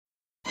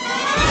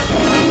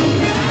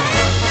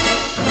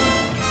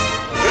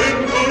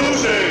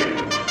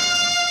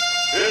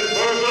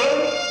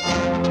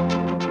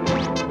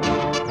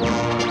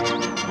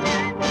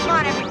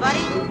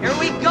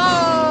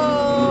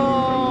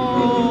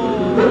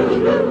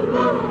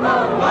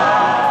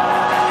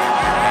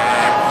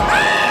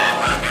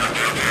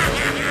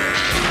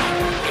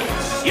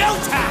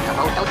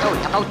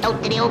Very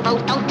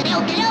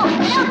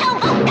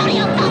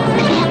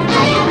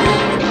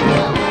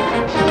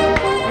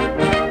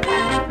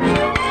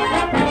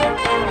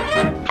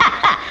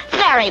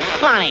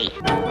funny.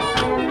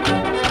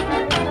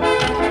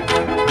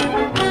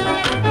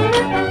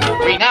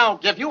 We now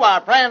give you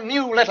our brand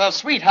new little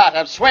sweetheart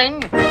of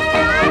swing.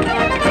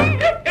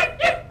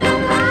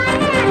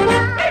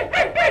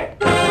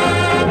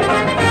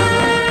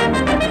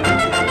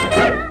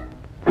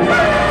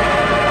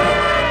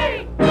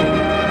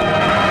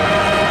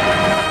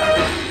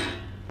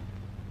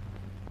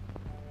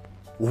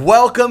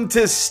 Welcome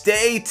to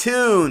Stay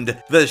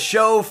Tuned, the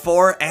show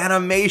for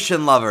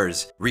animation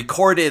lovers,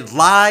 recorded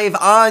live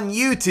on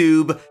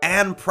YouTube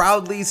and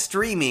proudly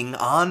streaming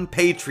on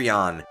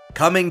Patreon.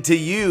 Coming to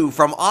you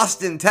from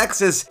Austin,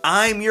 Texas,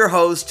 I'm your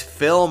host,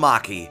 Phil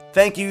Maki.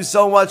 Thank you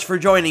so much for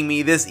joining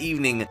me this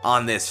evening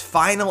on this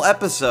final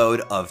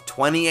episode of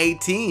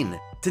 2018.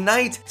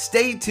 Tonight,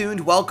 Stay Tuned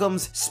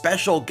welcomes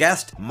special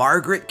guest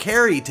Margaret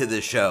Kerry to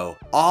the show.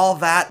 All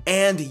that,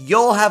 and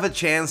you'll have a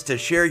chance to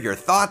share your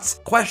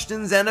thoughts,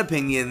 questions, and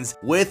opinions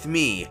with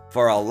me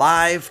for a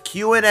live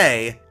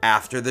Q&A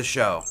after the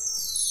show.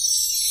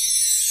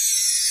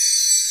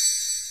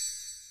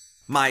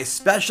 My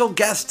special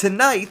guest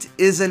tonight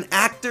is an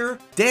actor,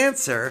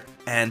 dancer,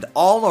 and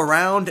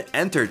all-around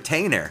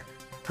entertainer.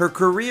 Her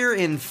career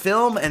in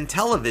film and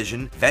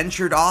television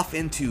ventured off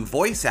into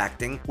voice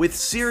acting with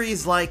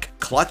series like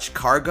Clutch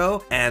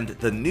Cargo and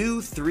The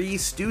New Three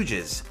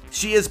Stooges.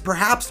 She is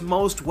perhaps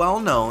most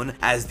well known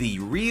as the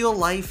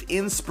real-life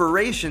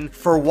inspiration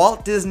for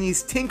Walt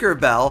Disney's Tinker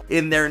Bell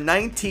in their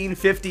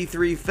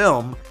 1953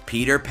 film,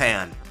 Peter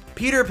Pan.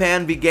 Peter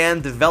Pan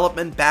began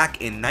development back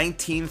in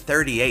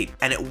 1938,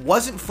 and it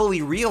wasn't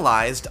fully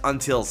realized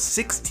until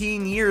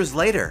 16 years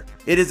later.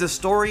 It is a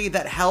story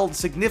that held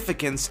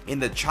significance in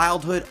the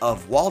childhood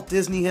of Walt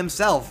Disney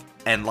himself,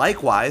 and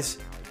likewise,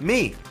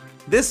 me.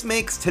 This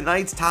makes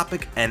tonight's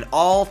topic an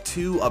all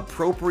too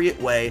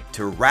appropriate way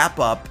to wrap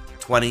up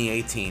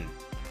 2018.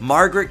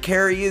 Margaret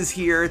Kerry is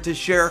here to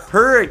share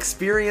her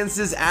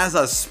experiences as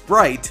a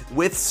sprite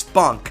with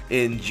Spunk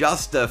in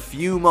just a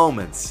few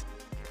moments.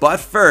 But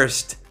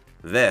first,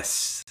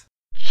 this.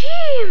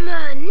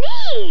 Jiminy!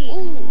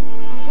 Ooh,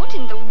 what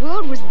in the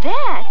world was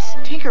that?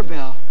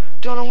 Tinkerbell.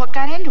 Don't know what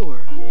got into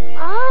her.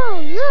 Oh,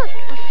 look,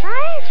 a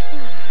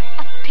firefly.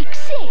 A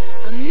pixie.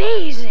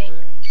 Amazing.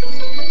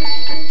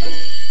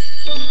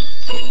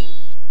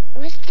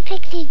 What's the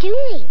pixie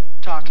doing?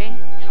 Talking.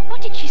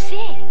 What did she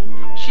say?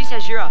 She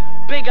says you're a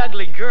big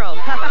ugly girl.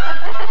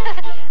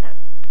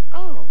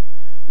 Oh,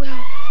 well,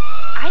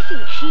 I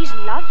think she's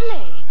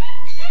lovely.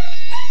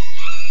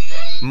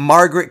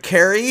 Margaret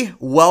Kerry,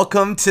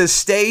 welcome to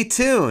Stay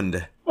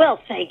Tuned. Well,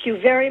 thank you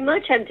very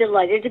much. I'm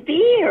delighted to be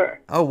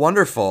here. Oh,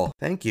 wonderful.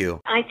 Thank you.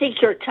 I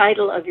think your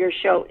title of your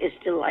show is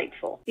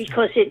delightful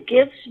because it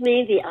gives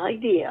me the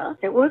idea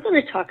that we're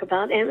going to talk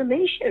about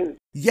animation.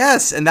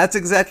 Yes, and that's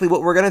exactly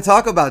what we're going to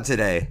talk about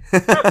today.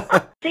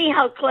 See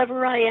how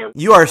clever I am?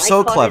 You are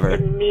so I caught clever.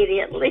 it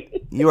immediately.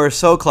 You are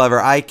so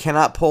clever. I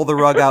cannot pull the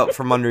rug out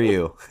from under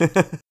you.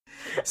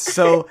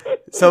 So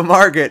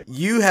Margaret,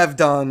 you have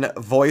done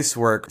voice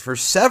work for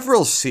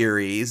several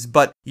series,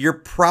 but you're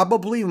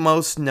probably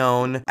most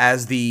known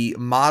as the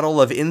model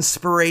of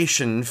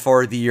inspiration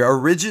for the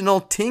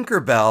original Tinker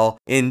Bell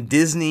in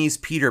Disney's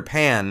Peter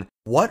Pan.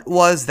 What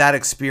was that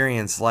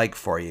experience like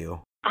for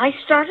you? I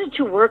started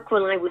to work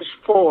when I was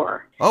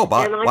 4. Oh,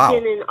 wow. And I've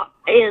been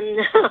in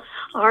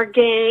our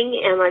gang,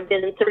 and I've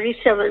been in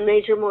 37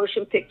 major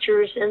motion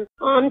pictures and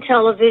on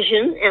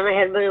television, and I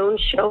had my own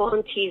show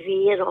on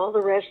TV and all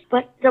the rest.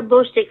 But the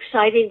most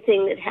exciting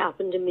thing that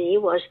happened to me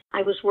was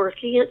I was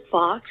working at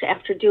Fox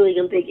after doing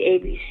a big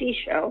ABC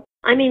show.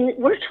 I mean,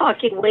 we're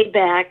talking way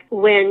back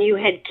when you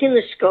had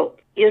kinescope.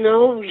 You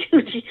know,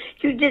 you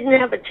didn't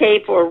have a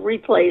tape or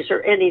replays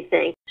or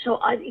anything. So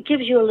it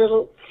gives you a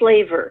little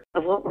flavor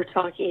of what we're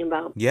talking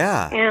about.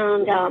 Yeah.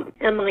 And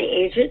my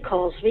agent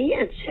calls me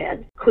and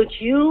said, could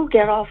you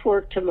get off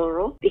work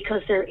tomorrow?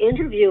 Because they're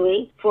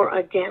interviewing for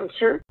a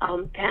dancer,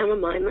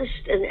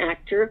 pantomimist, an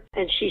actor.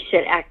 And she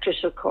said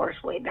actress, of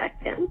course, way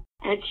back then.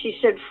 And she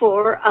said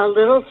for a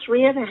little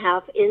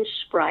 3.5-inch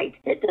sprite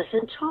that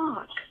doesn't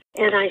talk.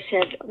 And I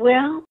said,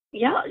 well,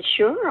 yeah,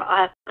 sure.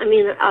 I'll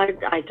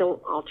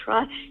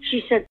try.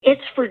 She said,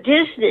 it's for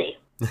Disney.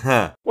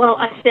 Well,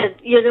 I said,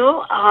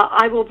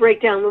 I will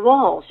break down the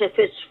walls if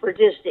it's for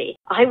Disney.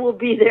 I will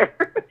be there.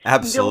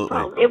 Absolutely. No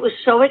problem. It was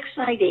so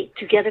exciting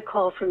to get a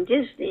call from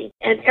Disney.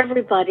 And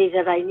everybody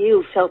that I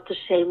knew felt the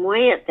same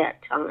way at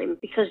that time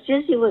because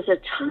Disney was a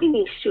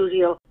tiny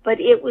studio, but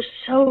it was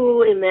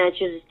so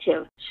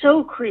imaginative,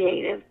 so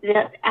creative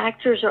that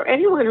actors or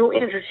anyone who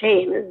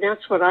entertained, and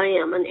that's what I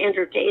am, an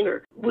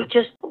entertainer, would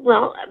just,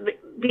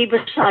 be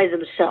beside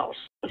themselves.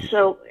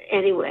 So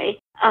anyway,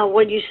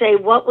 when you say,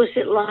 what was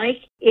it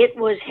like? It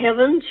was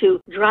heaven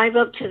to drive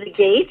up to the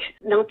gate,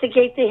 not the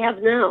gate they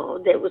have now.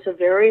 There was a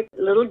very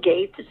little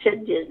gate that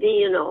said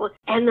Disney, and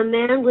the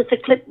man with the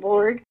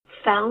clipboard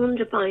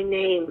found my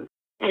name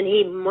and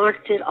he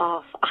marked it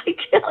off. I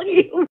tell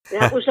you,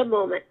 that was a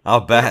moment.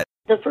 I'll bet.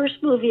 The first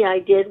movie I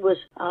did was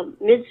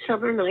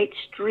Midsummer Night's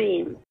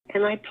Dream,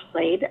 and I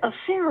played a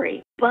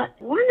fairy. But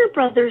Warner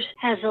Brothers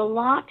has a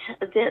lot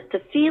that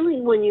the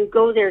feeling when you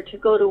go there to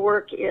go to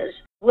work is,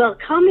 well,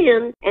 come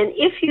in, and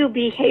if you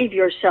behave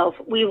yourself,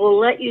 we will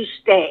let you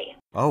stay.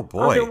 Oh,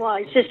 boy.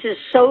 Otherwise, this is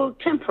so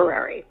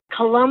temporary.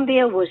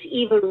 Columbia was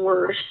even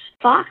worse.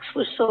 Fox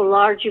was so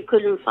large you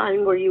couldn't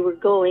find where you were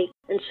going,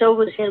 and so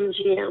was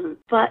MGM.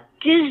 But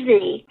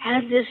Disney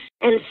had this,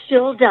 and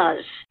still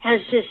does, has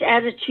this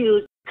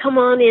attitude, come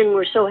on in,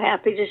 we're so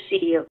happy to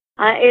see you.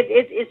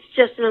 It's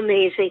just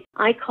amazing.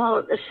 I call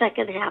it the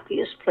second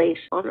happiest place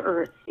on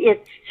earth.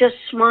 It's just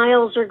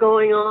smiles are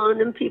going on,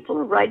 and people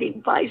are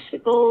riding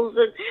bicycles,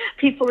 and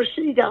people are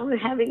sitting down and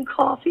having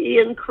coffee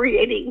and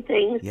creating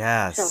things.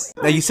 Yes.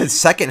 So, Now, you said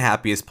second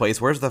happiest place.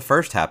 Where's the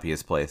first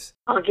happiest place?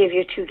 I'll give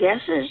you 2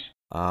 guesses.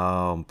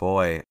 Oh,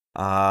 boy.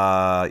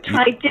 Try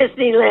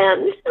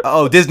Disneyland.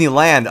 Oh,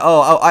 Disneyland.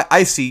 Oh,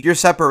 I see. You're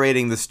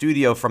separating the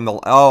studio from the...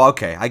 Oh,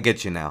 okay. I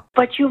get you now.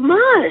 But you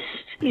must.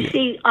 You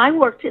see, I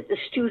worked at the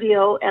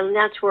studio, and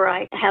that's where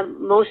I have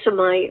most of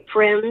my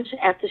friends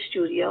at the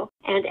studio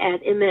and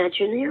at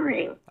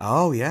Imagineering.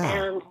 Oh, yeah.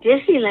 And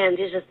Disneyland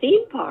is a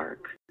theme park.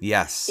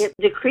 Yes.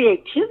 The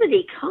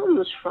creativity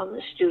comes from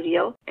the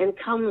studio and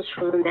comes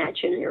from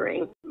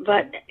Imagineering.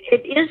 But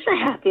it is the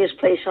happiest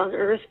place on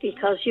earth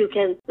because you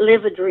can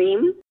live a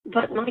dream.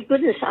 But my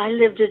goodness, I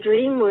lived a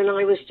dream when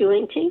I was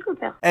doing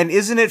Tinkerbell. And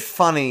isn't it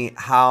funny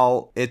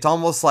how it's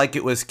almost like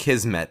it was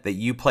kismet that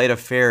you played a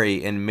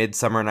fairy in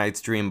Midsummer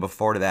Night's Dream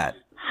before that?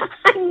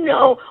 I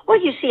know.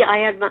 Well, you see, I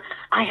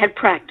had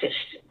practiced.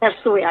 That's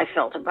the way I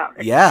felt about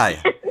it.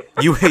 Yeah.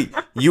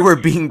 You were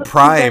being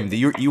primed.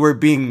 You were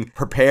being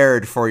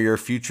prepared for your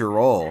future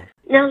role.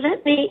 Now,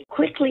 let me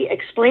quickly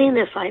explain,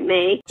 if I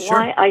may, Sure.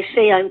 why I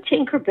say I'm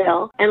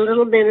Tinkerbell and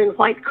little men in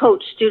white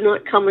coats do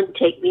not come and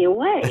take me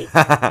away.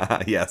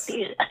 Yes.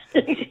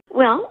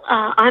 Well,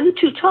 I'm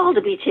too tall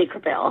to be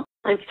Tinkerbell.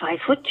 I'm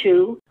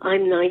 5'2".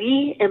 I'm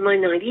 90 in my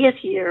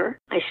 90th year.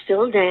 I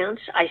still dance.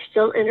 I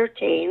still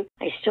entertain.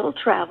 I still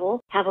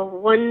travel. Have a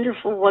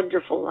wonderful,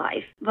 wonderful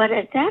life. But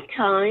at that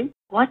time,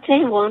 what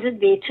they wanted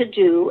me to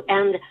do,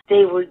 and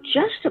they were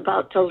just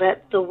about to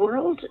let the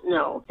world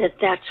know that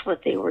that's what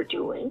they were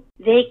doing,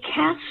 they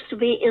cast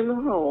me in the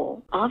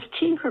role of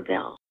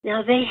Tinkerbell.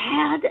 Now, they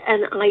had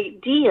an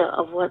idea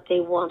of what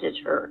they wanted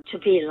her to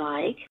be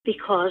like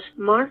because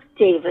Mark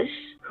Davis,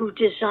 who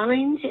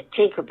designed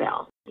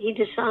Tinkerbell, he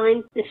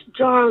designed this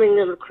darling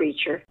little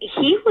creature.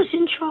 He was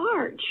in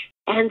charge,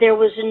 and there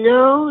was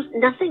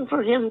nothing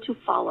for him to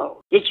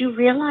follow. Did you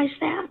realize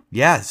that?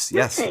 Yes.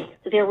 Nothing.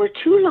 There were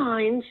 2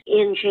 lines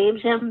in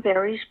James M.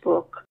 Barrie's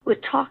book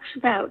which talks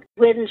about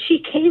when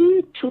she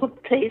came to a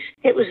place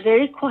that was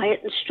very quiet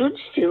and stood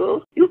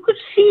still, you could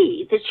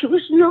see that she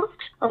was not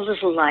a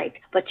little light,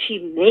 but she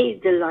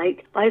made the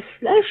light by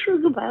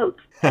flashing about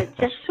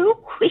just so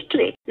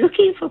quickly,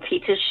 looking for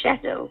Peter's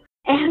shadow.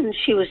 And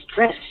she was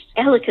dressed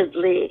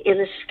elegantly in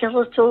a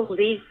skeletal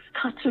leaf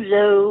cut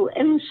low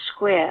and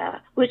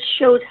square, which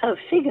showed her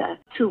figure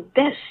to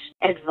best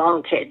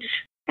advantage.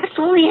 That's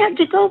all he had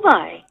to go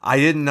by. I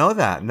didn't know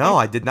that. No,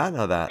 I did not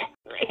know that.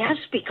 Yes,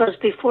 because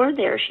before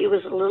there she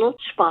was a little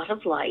spot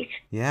of light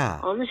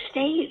on the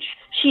stage.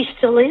 She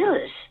still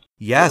is.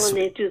 Yes.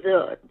 When they do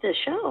the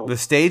show. The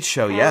stage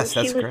show, And yes,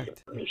 that's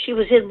correct. She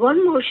was in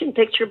one motion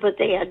picture, but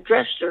they had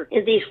dressed her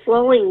in these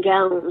flowing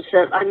gowns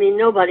that,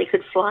 nobody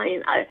could fly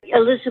in.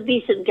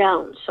 Elizabethan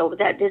gowns, so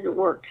that didn't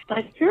work.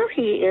 But here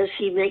he is,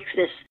 he makes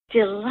this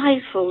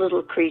delightful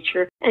little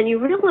creature, and you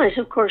realize,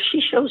 of course,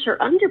 she shows her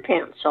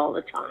underpants all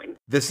the time.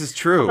 This is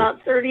true.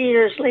 About 30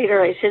 years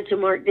later, I said to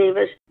Mark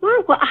Davis,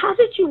 Mark, how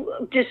did you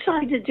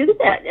decide to do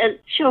that and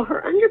show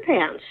her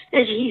underpants?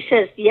 And he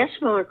says, yes,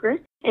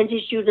 Margaret. And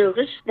did you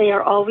notice they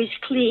are always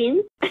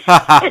clean?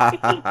 And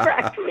he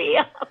cracked me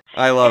up.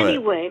 I love it.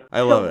 Anyway,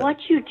 I love it. What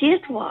you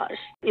did was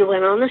you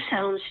went on the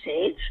sound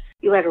stage,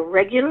 you had a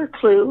regular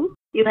clue,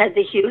 you had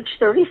the huge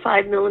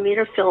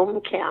 35mm film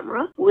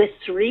camera with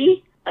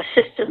 3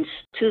 assistants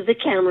to the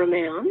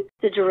cameraman,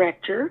 the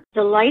director,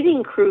 the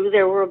lighting crew.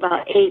 There were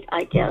about 8,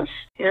 I guess,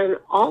 and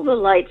all the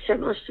lights, there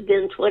must have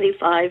been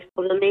 25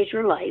 of the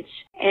major lights,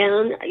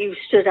 and you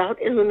stood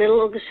out in the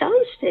middle of the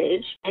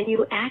soundstage and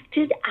you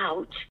acted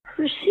out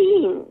her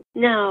scene.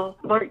 Now,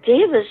 Mark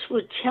Davis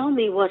would tell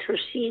me what her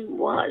scene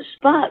was,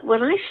 but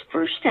when I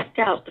first stepped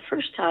out the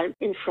first time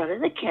in front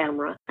of the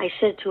camera, I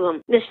said to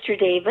him, Mr.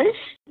 Davis,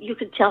 you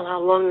could tell how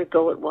long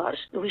ago it was.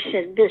 We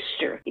said,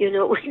 Mr.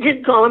 We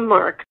didn't call him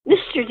Mark.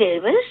 Mr.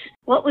 Davis,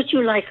 what would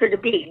you like her to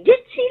be?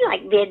 Ditzy,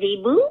 like Betty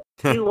Boo?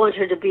 You want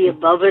her to be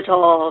above it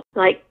all,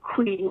 like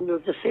Queen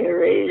of the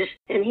Fairies?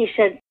 And he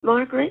said,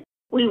 Margaret,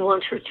 we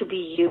want her to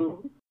be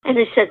you. And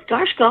I said,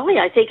 gosh golly,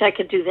 I think I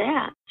could do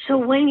that. So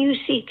when you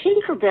see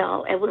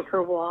Tinkerbell and with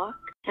her walk,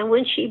 and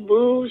when she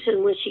moves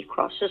and when she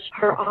crosses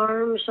her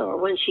arms or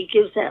when she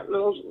gives that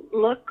little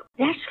look,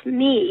 that's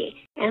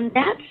me. And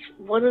that's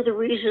one of the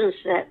reasons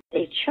that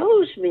they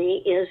chose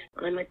me is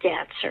I'm a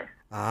dancer.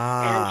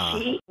 Ah.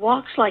 And she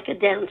walks like a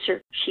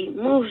dancer. She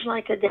moves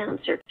like a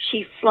dancer.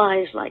 She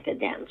flies like a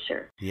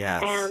dancer.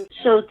 Yes. And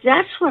so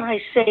that's what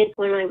I say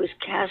when I was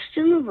cast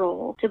in the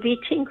role to be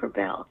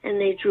Tinkerbell. And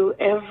they drew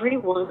every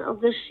one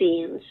of the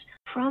scenes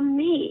from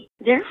me.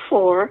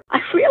 Therefore,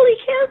 I really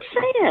can't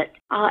say it.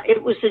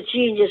 It was the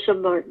genius of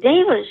Mark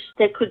Davis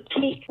that could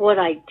take what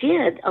I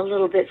did a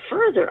little bit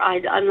further.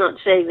 I'm not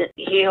saying that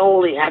he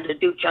only had to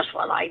do just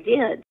what I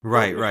did.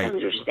 Right.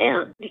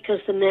 Understand, because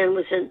the man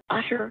was an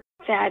utter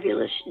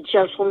fabulous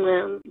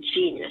gentleman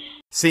genius.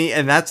 See,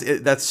 and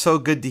that's so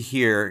good to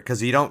hear,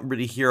 because you don't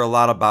really hear a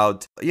lot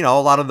about, a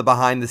lot of the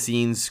behind the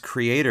scenes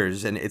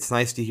creators, and it's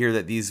nice to hear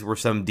that these were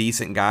some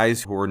decent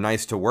guys who were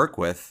nice to work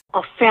with.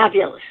 Oh,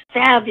 fabulous.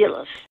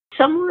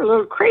 Some were a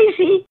little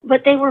crazy,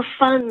 but they were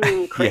fun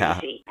crazy.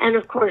 Yeah. And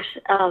of course,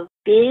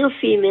 being a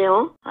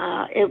female,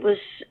 it was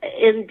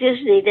in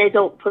Disney, they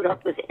don't put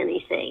up with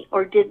anything,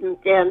 or didn't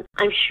then.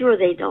 I'm sure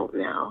they don't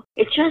now.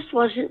 It just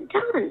wasn't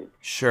done.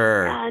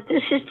 Sure.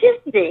 This is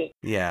Disney.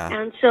 Yeah.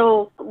 And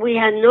so we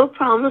had no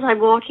problems. I'm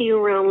walking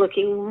around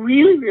looking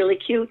really, really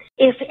cute.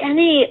 If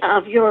any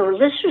of your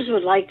listeners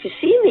would like to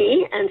see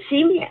me and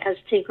see me as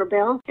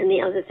Tinkerbell and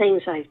the other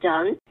things I've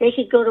done, they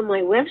could go to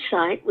my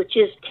website, which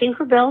is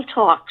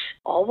tinkerbelltalks,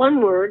 all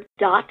one word,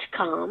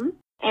 .com.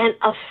 And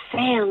a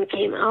fan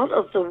came out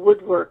of the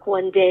woodwork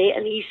one day,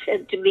 and he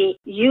said to me,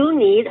 "You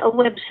need a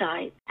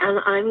website,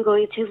 and I'm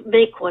going to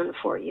make one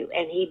for you."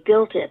 And he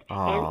built it.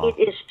 Aww. And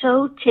it is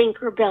so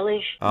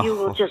Tinkerbellish, you Oh.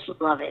 will just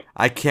love it.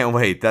 I can't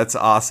wait. That's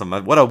awesome.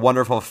 What a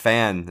wonderful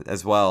fan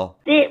as well.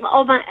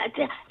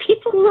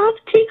 People love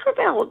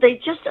Tinkerbell. They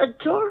just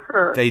adore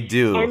her. They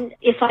do. And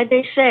if I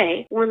may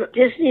say, when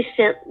Disney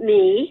sent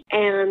me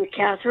and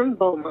Catherine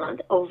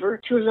Beaumont over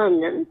to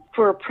London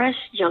for a press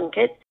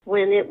junket,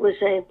 when it was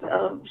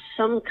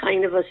some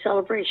kind of a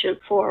celebration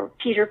for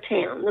Peter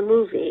Pan, the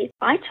movie,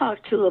 I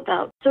talked to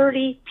about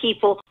 30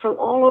 people from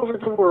all over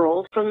the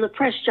world from the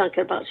press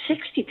junket. About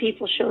 60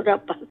 people showed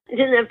up, but I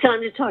didn't have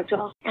time to talk to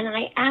all. And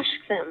I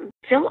asked them,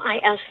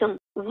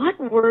 what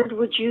word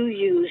would you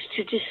use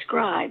to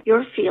describe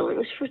your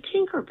feelings for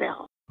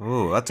Tinkerbell?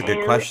 Ooh, that's a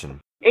good question.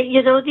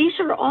 These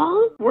are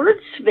all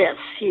wordsmiths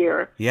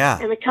here. Yeah.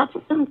 And a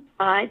couple of them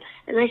tried.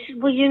 And I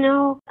said,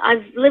 well,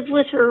 I've lived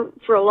with her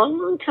for a long,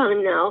 long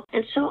time now.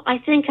 And so I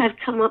think I've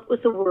come up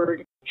with a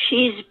word.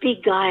 She's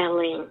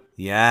beguiling.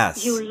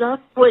 Yes. You love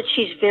when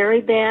she's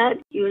very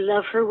bad. You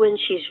love her when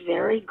she's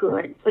very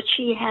good. But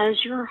she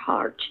has your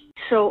heart.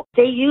 So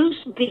they use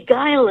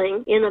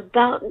beguiling in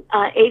about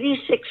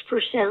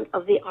 86%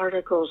 of the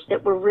articles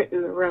that were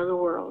written around the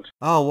world.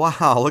 Oh,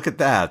 wow. Look at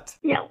that.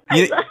 Yeah.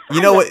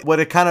 You know what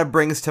it kind of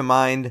brings to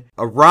mind?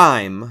 A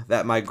rhyme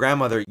that my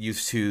grandmother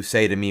used to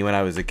say to me when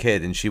I was a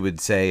kid. And she would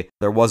say,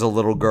 there was a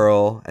little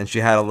girl and she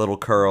had a little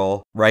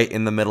curl right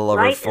in the middle of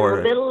her forehead. Right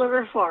in the middle of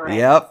her forehead.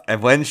 Yep.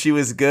 And when she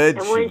was good.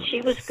 And when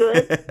she was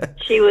good,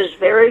 she was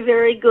very,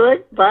 very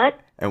good. But.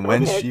 And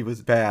when she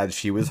was bad,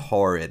 she was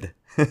horrid.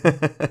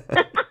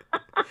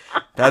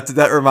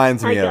 That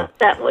reminds me I got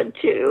that one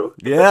too.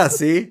 Yeah,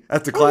 see?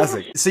 That's a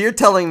classic. So you're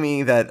telling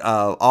me that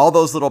all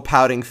those little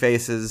pouting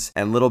faces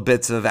and little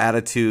bits of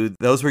attitude,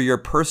 those were your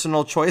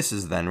personal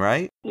choices then,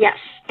 right? Yes,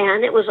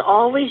 and it was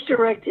always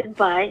directed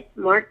by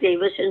Mark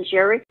Davis and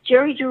Jerry.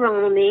 Jerry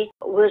Geronimi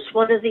was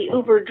one of the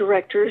Uber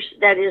directors,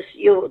 that is,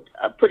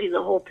 putting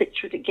the whole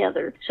picture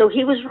together. So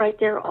he was right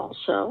there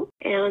also.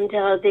 And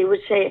they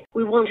would say,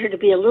 we want her to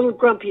be a little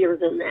grumpier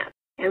than that.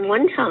 And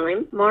one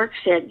time, Mark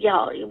said,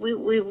 yeah, we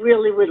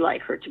really would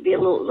like her to be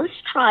let's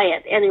try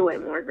it anyway,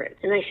 Margaret.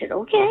 And I said,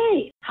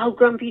 okay, how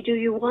grumpy do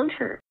you want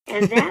her?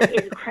 And that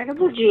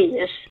incredible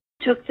genius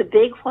took the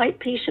big white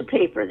piece of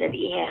paper that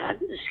he had,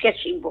 the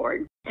sketching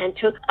board, and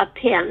took a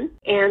pen,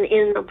 and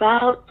in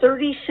about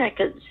 30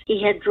 seconds,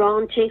 he had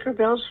drawn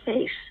Tinkerbell's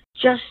face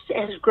just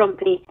as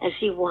grumpy as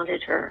he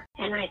wanted her.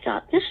 And I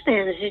thought, this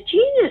man is a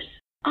genius.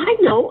 I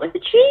know a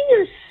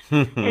genius.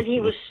 And he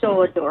was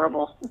so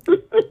adorable.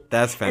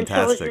 That's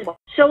fantastic.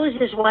 So is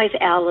his wife,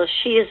 Alice.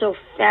 She is a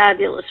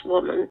fabulous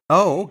woman.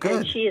 Oh, good.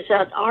 And she is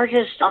an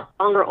artist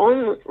on her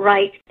own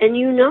right. And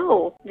you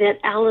know that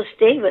Alice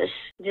Davis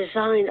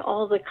designed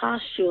all the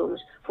costumes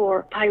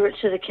for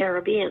Pirates of the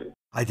Caribbean.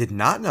 I did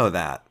not know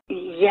that.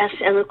 Yes,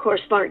 and of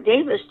course Mark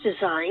Davis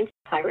designed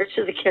Pirates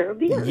of the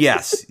Caribbean.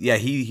 Yes, yeah,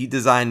 he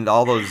designed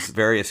all those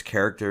various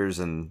characters,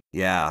 and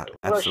yeah,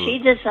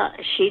 absolutely. Well,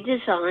 she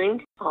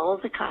designed all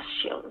the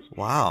costumes.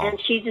 Wow. And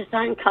she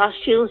designed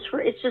costumes for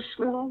It's a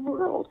Small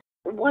World.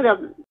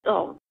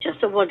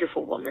 Just a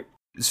wonderful woman.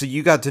 So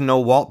you got to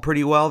know Walt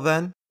pretty well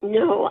then?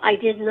 No, I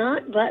did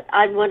not, but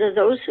I'm one of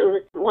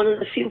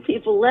the few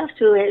people left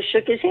who has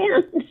shook his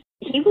hand.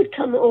 He would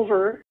come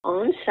over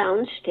on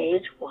Sound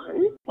Stage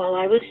 1 while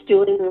I was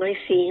doing my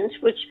scenes,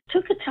 which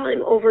took a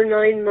time over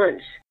 9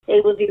 months.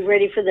 They would be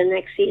ready for the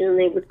next scene, and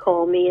they would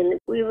call me, and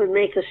we would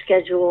make a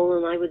schedule,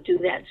 and I would do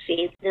that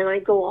scene. Then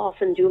I'd go off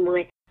and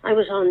I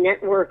was on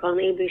network on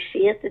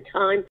ABC at the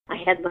time. I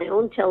had my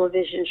own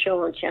television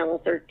show on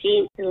Channel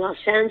 13 in Los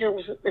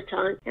Angeles at the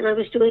time, and I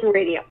was doing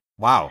radio.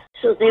 Wow.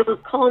 So they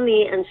would call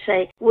me and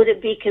say, would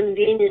it be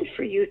convenient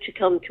for you to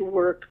come to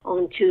work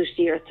on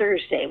Tuesday or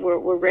Thursday?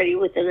 We're ready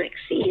with the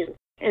next season.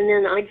 And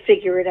then I'd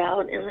figure it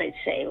out, and I'd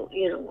say,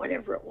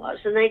 whatever it was.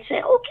 And they'd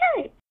say,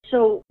 okay.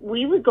 So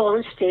we would go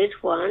on stage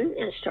one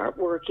and start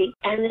working,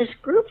 and this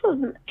group of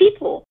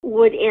people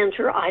would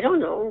enter,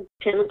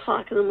 10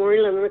 o'clock in the morning,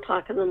 11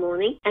 o'clock in the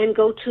morning, and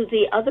go to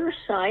the other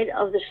side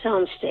of the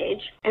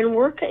soundstage and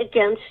work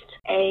against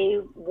a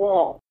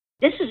wall.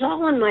 This is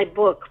all in my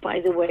book,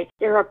 by the way.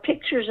 There are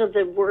pictures of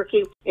them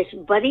working. It's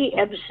Buddy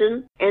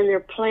Ebsen, and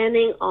they're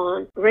planning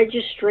on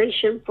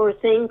registration for a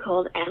thing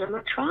called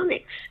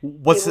animatronics.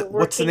 What's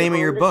the name of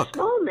your book?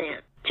 Small Man.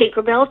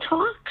 Tinkerbell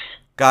Talks.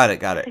 Got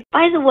it.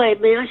 By the way,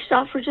 may I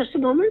stop for just a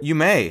moment? You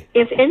may.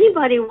 If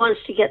anybody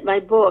wants to get my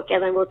book,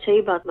 and I will tell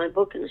you about my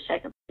book in a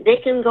second, they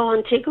can go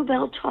on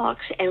Tinkerbell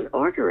Talks and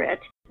order it,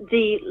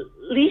 the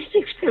least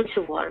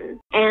expensive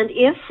one. And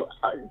if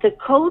the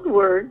code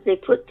word, they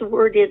put the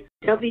word in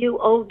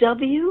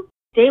WOW,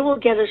 they will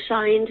get a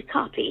signed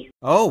copy.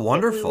 Oh,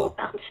 wonderful. We will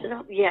bounce it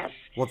up, yes.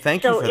 Well,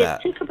 thank you for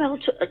that. So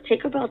it's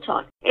Tinkerbell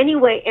Talk.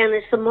 Anyway, and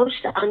it's the most,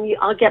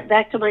 I'll get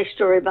back to my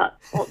story about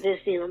Walt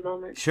Disney in a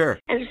moment. Sure.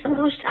 And it's the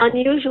most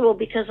unusual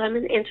because I'm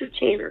an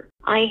entertainer.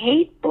 I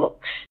hate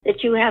books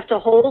that you have to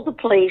hold the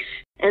place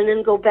and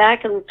then go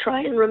back and try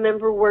and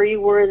remember where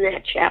you were in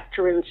that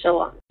chapter and so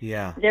on.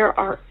 Yeah. There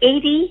are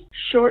 80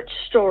 short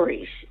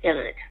stories in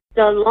it.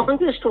 The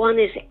longest one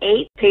is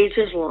 8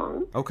 pages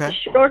long. Okay.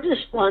 The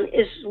shortest one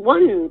is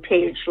 1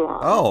 page long.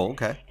 Oh,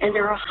 okay. And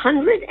there are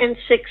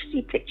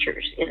 160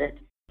 pictures in it.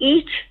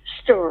 Each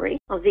story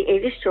of the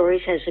 80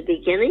 stories has a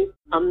beginning,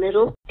 a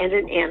middle, and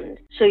an end.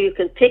 So you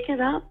can pick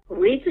it up,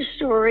 read the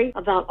story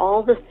about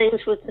all the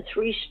things with the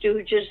Three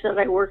Stooges that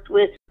I worked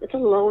with the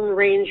Lone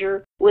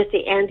Ranger, with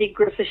the Andy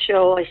Griffith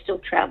Show. I still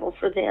travel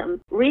for them.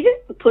 Read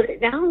it, put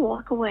it down,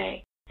 walk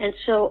away. And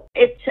so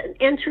it's an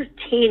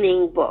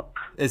entertaining book.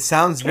 It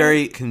sounds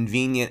very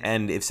convenient,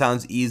 and it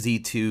sounds easy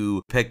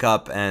to pick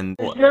up. And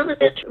there's none of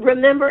this.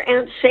 Remember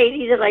Aunt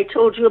Sadie that I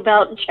told you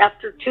about in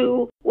Chapter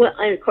 2? Well,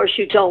 and of course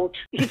you don't.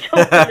 You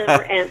don't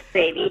remember Aunt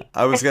Sadie.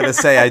 I was going to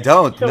say I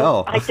don't. So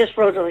no. I just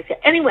wrote it like that.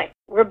 Anyway,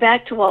 we're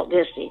back to Walt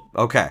Disney.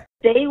 Okay.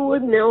 They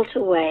would melt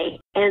away,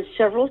 and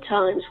several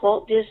times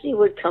Walt Disney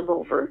would come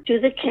over to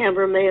the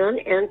cameraman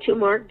and to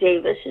Mark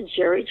Davis and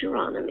Jerry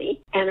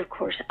Geronimi, and of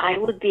course I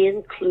would be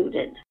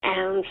included.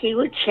 And he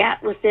would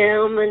chat with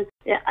them, and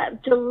a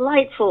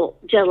delightful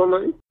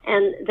gentleman,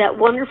 and that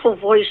wonderful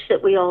voice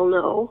that we all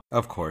know.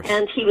 Of course.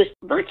 And he was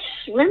much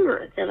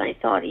slimmer than I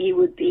thought he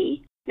would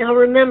be. Now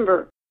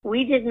remember,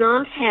 we did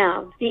not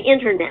have the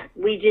internet.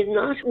 We did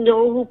not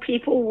know who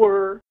people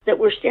were that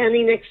were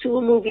standing next to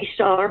a movie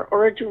star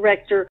or a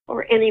director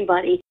or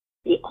anybody.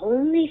 The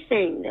only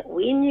thing that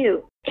we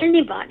knew,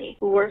 anybody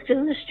who worked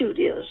in the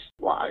studios,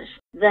 was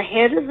the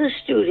head of the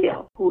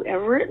studio,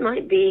 whoever it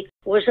might be,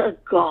 was a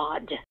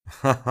god.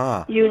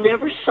 You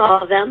never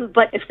saw them,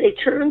 but if they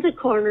turned the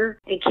corner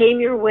and came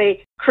your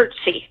way,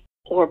 curtsy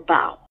or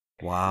bow.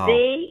 Wow.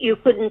 You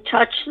couldn't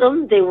touch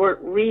them. They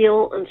weren't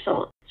real and so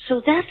on.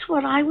 So that's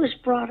what I was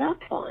brought up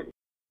on.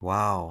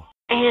 Wow.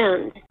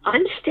 And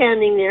I'm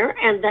standing there,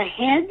 and the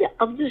head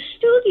of the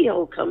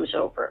studio comes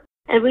over,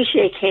 and we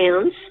shake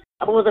hands.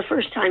 Well, the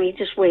first time he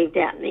just waved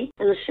at me,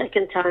 and the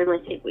second time I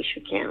think we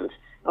shook hands,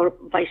 or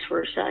vice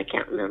versa, I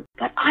can't remember.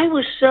 But I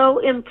was so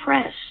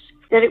impressed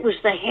that it was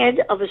the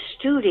head of a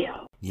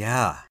studio.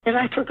 Yeah. And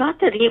I forgot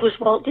that he was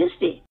Walt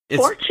Disney.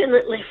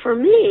 Fortunately for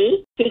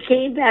me, he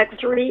came back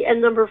 3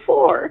 and number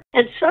 4,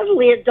 and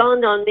suddenly it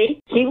dawned on me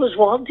he was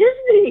Walt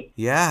Disney.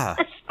 Yeah.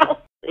 So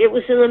it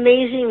was an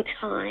amazing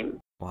time.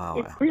 Wow.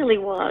 It really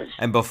was.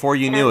 And before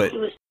you knew it... He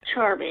was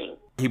charming.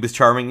 He was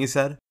charming, you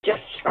said?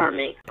 Just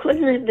charming.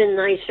 Couldn't have been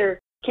nicer.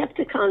 Kept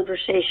the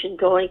conversation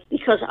going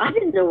because I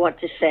didn't know what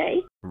to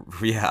say.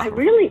 Yeah. I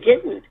really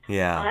didn't.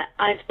 Yeah.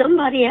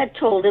 Somebody had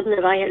told him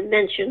that I had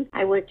mentioned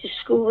I went to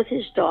school with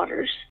his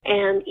daughters,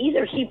 and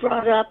either he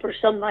brought it up or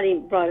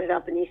somebody brought it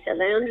up, and he said,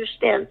 I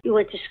understand you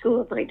went to school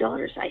with my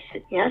daughters. I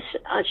said, yes.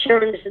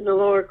 Sharon is in the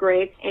lower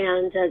grade,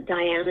 and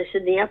Diane is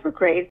in the upper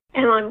grade.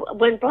 And I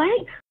went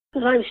blank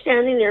because I'm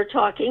standing there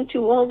talking to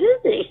Walt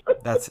Disney.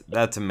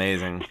 That's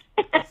amazing.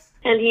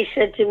 And he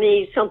said to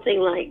me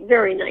something like,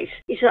 very nice.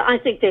 He said, I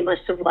think they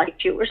must have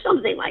liked you, or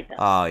something like that.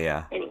 Oh,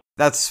 yeah. Anyway.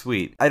 That's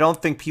sweet. I don't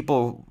think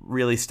people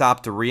really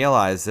stop to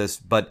realize this,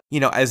 but,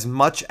 as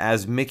much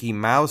as Mickey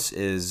Mouse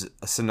is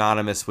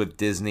synonymous with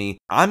Disney,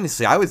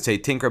 honestly, I would say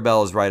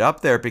Tinkerbell is right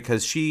up there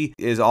because she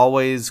is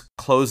always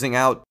closing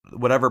out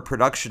whatever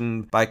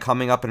production by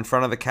coming up in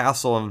front of the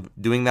castle and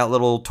doing that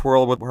little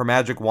twirl with her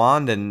magic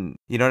wand, and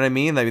you know what I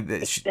mean?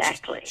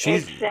 Exactly.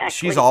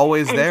 She's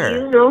always there.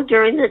 Do you know,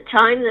 during the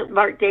time that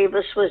Mark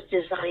Davis was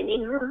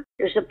designing her,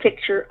 there's a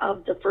picture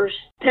of the first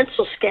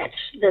pencil sketch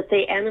that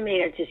they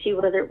animated to see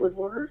whether it would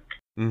work.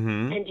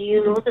 Mm-hmm. And do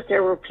you know that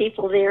there were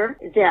people there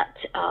that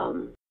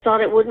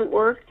thought it wouldn't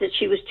work, that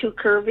she was too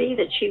curvy,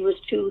 that she was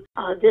too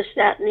this,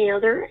 that, and the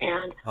other?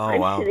 And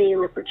I'm sitting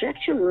in the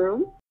projection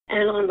room,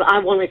 And I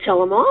want to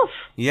tell them off.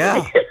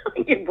 Yeah.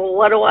 Well,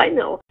 what do I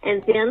know?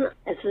 And then,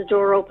 as the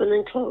door opened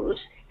and closed,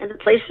 and the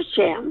place was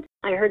jammed,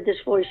 I heard this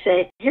voice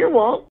say, "Here,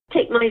 Walt,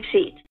 take my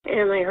seat."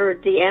 And I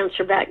heard the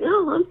answer back,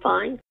 "No, I'm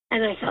fine."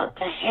 And I thought,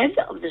 the head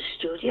of the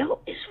studio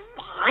is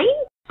fine?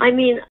 I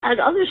mean, at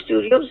other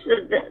studios,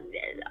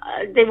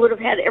 they would have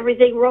had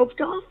everything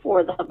roped off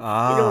for them,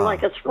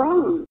 like a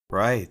throne.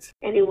 Right.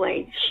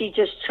 Anyway, she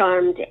just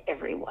charmed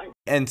everyone.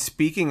 And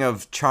speaking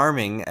of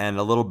charming and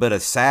a little bit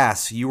of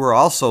sass, you were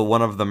also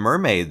one of the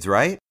mermaids,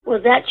 right?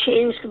 Well, that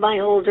changed my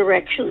whole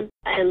direction.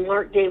 And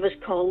Mark Davis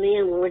called me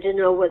and wanted to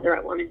know whether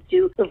I wanted to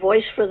do the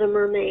voice for the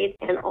mermaid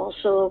and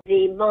also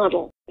the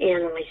model.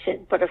 And I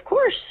said, but of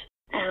course.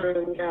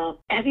 And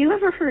have you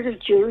ever heard of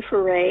June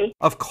Foray?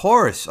 Of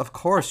course,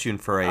 June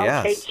Foray,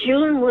 okay, yes.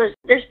 June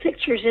there's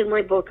pictures in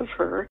my book of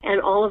her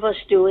and all of us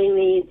doing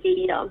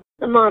the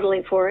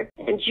modeling for it.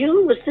 And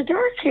June was the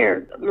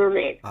dark-haired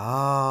mermaid.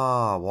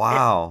 Oh,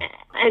 wow.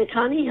 And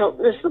Connie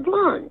Hilton is the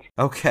blonde.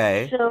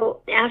 Okay.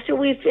 So after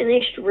we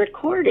finished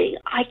recording,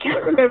 I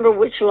can't remember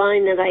which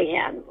line that I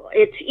had.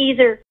 It's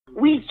either,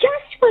 "We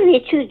just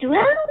wanted to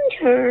drown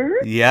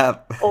her."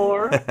 Yep.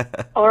 or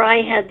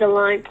I had the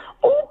line,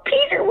 "Oh,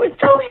 Peter, we're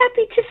so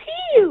happy to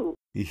see you."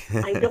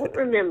 Yeah. I don't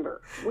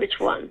remember which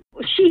one.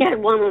 She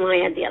had one and I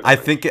had the other. I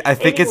think it's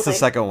the Anyway.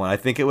 second one. I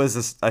think it was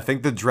this, I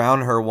think the drown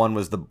her one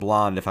was the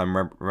blonde, if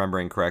I'm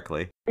remembering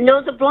correctly.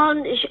 No, the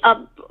blonde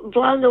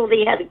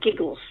only had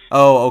giggles.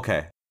 Oh,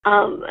 okay.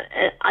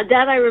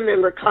 That I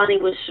remember. Connie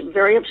was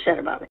very upset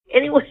about it.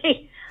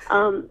 Anyway,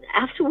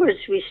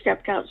 afterwards we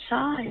stepped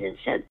outside and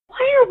said,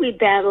 "Why are we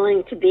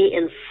battling to be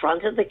in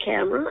front of the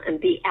camera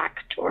and be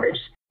actors?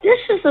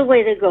 This is the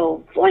way to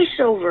go.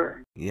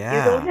 Voiceover. Yeah.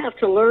 You don't have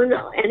to learn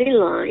any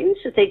lines.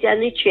 If they get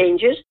any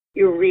changes,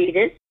 you read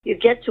it. You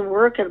get to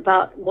work at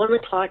about 1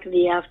 o'clock in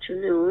the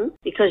afternoon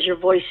because your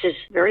voice is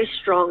very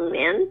strong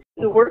then.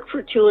 You work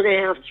for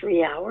 2.5,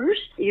 3 hours.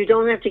 You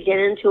don't have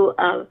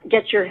to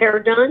get your hair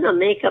done, a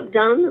makeup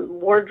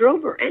done,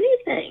 wardrobe, or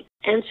anything."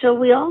 And so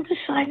we all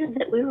decided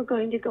that we were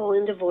going to go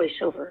into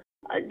voiceover.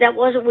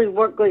 We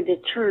weren't going to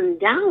turn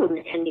down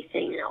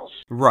anything else.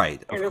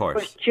 Right, And of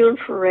course. June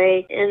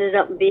Foray ended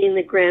up being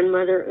the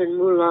grandmother in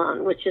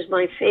Mulan, which is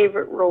my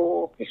favorite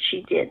role that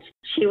she did.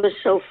 She was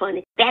so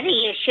funny. Betty,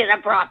 you should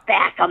have brought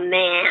back a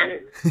man.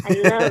 I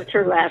loved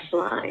her last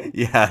line.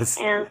 Yes.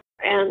 And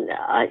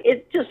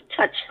it just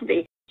touched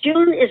me.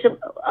 June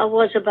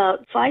was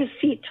about 5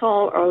 feet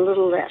tall or a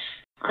little less.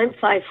 I'm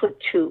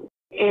 5'2".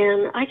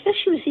 And I guess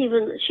she was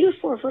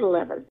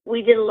 4'11".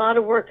 We did a lot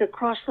of work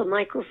across the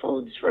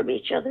microphones from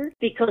each other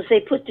because they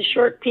put the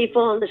short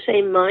people on the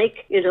same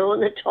mic, and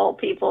the tall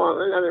people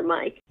on another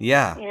mic.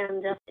 Yeah.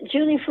 And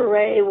Junie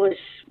Foray was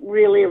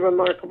really a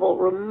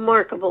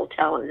remarkable,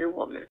 talented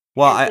woman.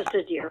 Well, just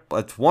a dear.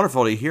 It's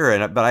wonderful to hear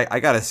it, but I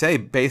gotta say,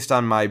 based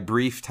on my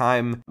brief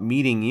time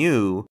meeting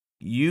you,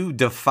 you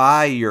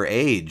defy your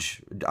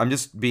age. I'm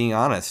just being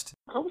honest.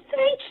 Oh,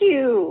 thank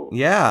you.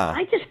 Yeah.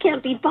 I just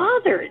can't be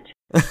bothered.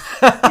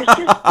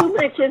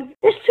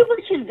 There's too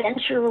much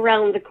adventure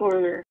around the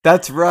corner.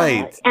 That's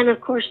right. And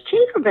of course,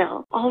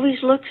 Tinkerbell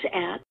always looks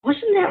at,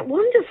 wasn't that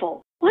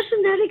wonderful?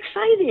 Wasn't that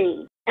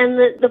exciting? And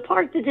the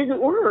part that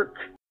didn't work,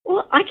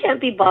 well, I can't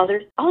be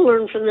bothered. I'll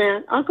learn from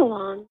that. I'll go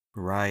on.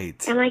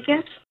 Right. And I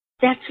guess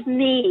that's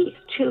me,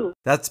 too.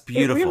 That's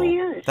beautiful. It really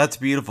is. That's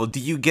beautiful. Do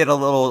you get a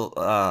little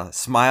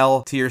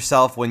smile to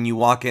yourself when you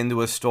walk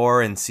into a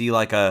store and see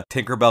like a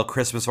Tinkerbell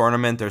Christmas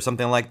ornament or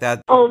something like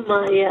that? Oh,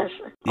 my, yes.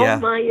 Yeah. Oh,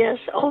 my, yes.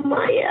 Oh,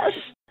 my, yes.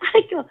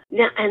 I go,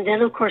 now, and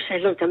then, of course, I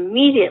look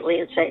immediately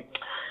and say,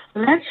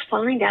 let's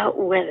find out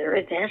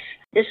whether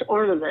this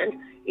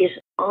ornament is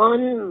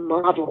on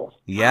model.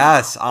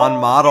 Yes, on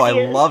model. I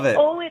love it.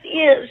 Oh, it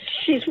is.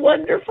 She's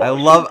wonderful. I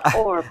love.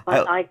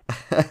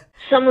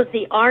 Some of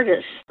the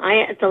artists.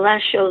 At the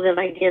last show that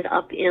I did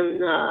up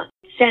in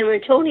San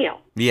Antonio.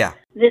 Yeah.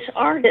 This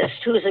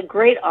artist, who is a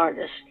great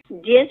artist,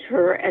 did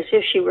her as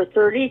if she were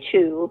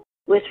 32,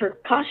 with her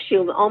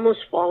costume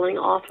almost falling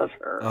off of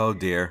her. Oh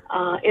dear.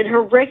 In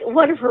her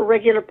one of her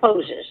regular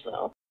poses,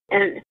 though,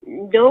 and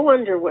no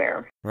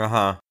underwear.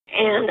 Uh-huh.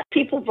 And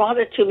people brought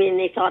it to me, and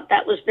they thought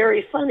that was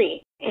very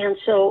funny. And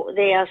so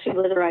they asked me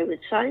whether I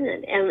would sign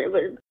it. And it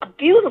was a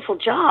beautiful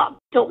job.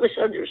 Don't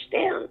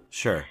misunderstand.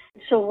 Sure.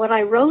 So what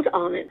I wrote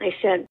on it, I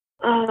said,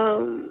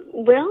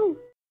 well,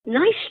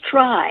 nice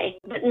try,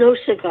 but no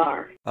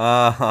cigar.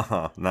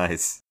 Oh,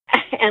 nice.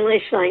 And I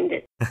signed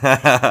it.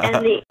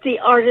 And the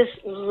artist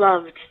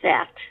loved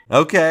that.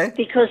 Okay.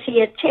 Because he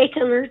had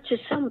taken her to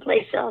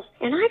someplace else.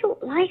 And I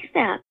don't like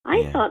that.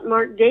 I thought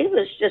Mark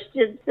Davis just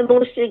did the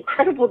most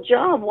incredible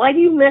job. Why do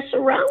you mess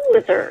around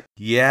with her?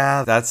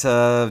 Yeah, that's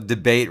a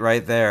debate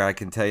right there. I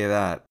can tell you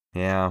that.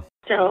 Yeah.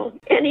 So,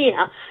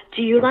 anyhow,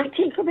 do you like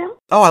Tinkerbell?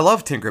 Oh, I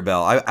love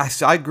Tinkerbell.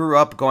 I grew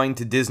up going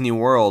to Disney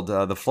World,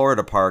 the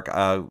Florida park,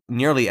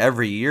 nearly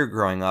every year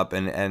growing up,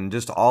 and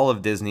just all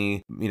of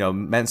Disney,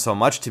 meant so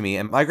much to me.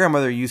 And my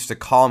grandmother used to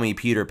call me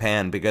Peter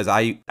Pan because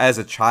as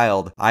a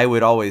child, I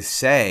would always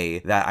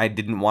say that I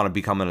didn't want to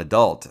become an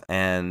adult.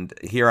 And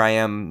here I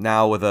am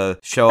now with a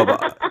show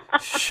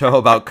show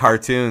about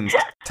cartoons,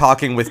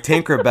 talking with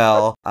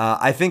Tinkerbell.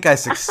 I think I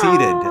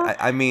succeeded.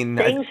 I mean,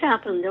 things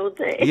happen, don't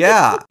they?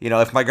 Yeah.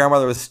 If my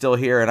grandmother was still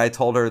here and I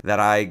told her that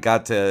I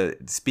got to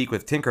speak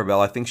with Tinkerbell,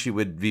 I think she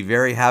would be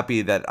very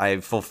happy that I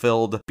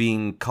fulfilled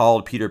being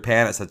called Peter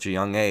Pan at such a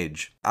young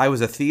age. I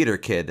was a theater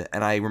kid,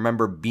 and I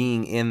remember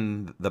being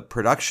in the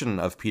production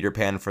of Peter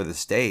Pan for the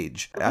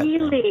stage.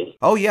 Really?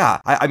 Oh, yeah.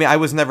 I mean, I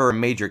was never a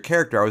major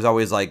character. I was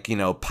always like,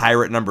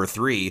 pirate number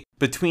 3.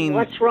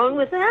 What's wrong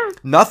with that?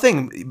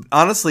 Nothing.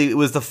 Honestly, it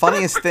was the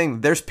funniest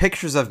thing. There's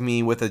pictures of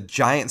me with a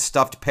giant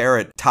stuffed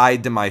parrot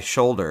tied to my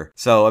shoulder.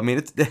 So, I mean,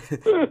 it's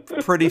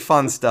pretty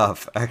fun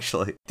stuff,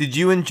 actually. Did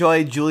you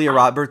enjoy Julia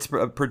Roberts'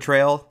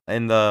 portrayal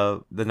in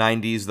the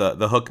 90s,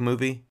 the Hook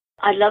movie?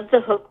 I love the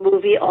Hook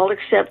movie, all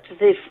except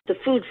the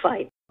food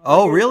fight.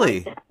 Oh,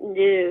 really?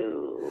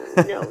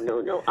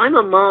 No. I'm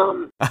a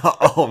mom.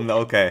 Oh, no,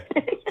 okay.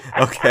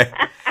 Okay.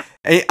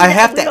 I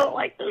have to. We don't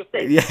like those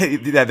things.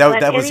 Yeah,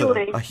 that was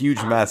anyway, a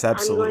huge mess,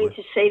 absolutely. I'm going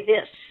to say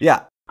this.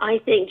 Yeah. I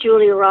think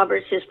Julia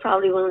Roberts is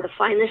probably one of the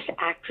finest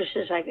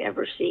actresses I've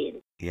ever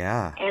seen.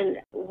 Yeah. And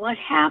what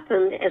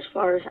happened, as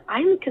far as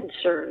I'm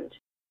concerned,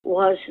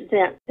 was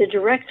that the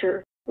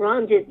director,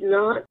 Ron, did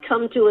not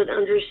come to an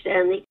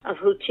understanding of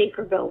who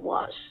Tinkerbell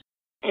was.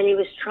 And he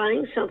was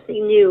trying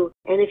something new.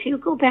 And if you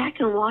go back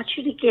and watch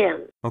it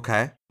again,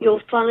 okay,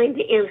 you'll find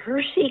in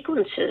her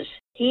sequences,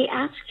 he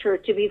asked her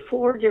to be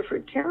 4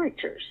 different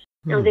characters.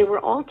 Now, they were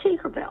all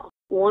Tinkerbell.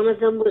 One of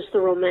them was the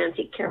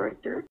romantic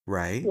character.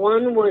 Right.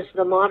 One was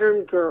the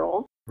modern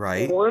girl.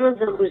 Right. One of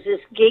them was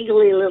this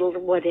giggly little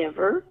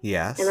whatever.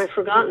 Yes. And I've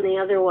forgotten the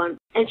other one.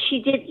 And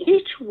she did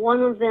each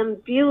one of them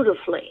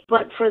beautifully.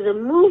 But for the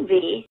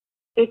movie,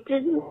 it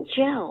didn't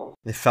gel.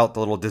 It felt a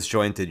little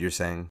disjointed, you're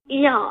saying.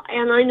 Yeah,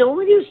 and I know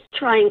what he was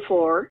trying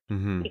for,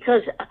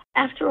 because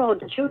after all,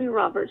 Julia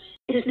Roberts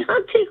is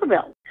not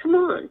Tinkerbell. Come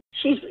on.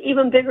 She's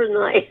even bigger than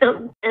I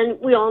am, and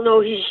we all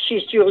know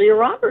she's Julia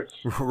Roberts.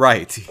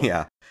 Right,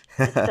 yeah.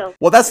 So,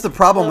 well, that's the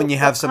problem when you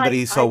have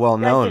somebody so well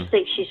known. I just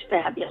think she's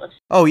fabulous.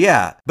 Oh,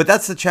 yeah. But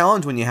that's the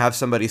challenge when you have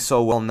somebody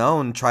so well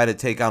known try to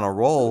take on a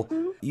role.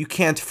 You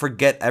can't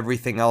forget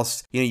everything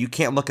else. You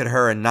can't look at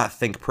her and not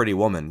think Pretty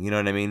Woman. You know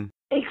what I mean?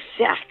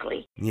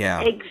 Exactly.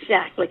 Yeah.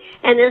 Exactly.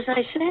 And as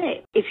I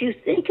say, if you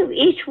think of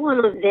each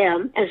one of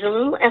them as a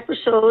little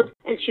episode,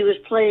 and she was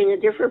playing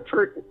a different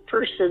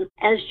person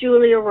as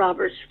Julia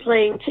Roberts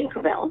playing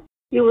Tinkerbell,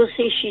 you will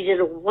see she did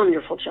a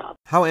wonderful job.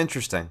 How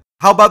interesting.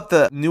 How about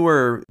the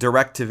newer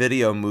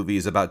direct-to-video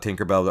movies about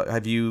Tinkerbell?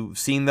 Have you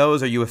seen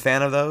those? Are you a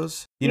fan of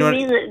those? You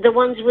mean the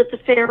ones with the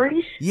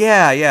fairies?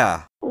 Yeah,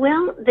 yeah.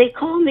 Well, they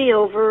called me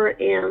over,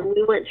 and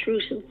we went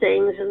through some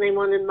things, and they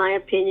wanted my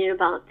opinion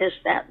about this,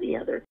 that, and the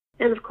other.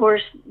 And, of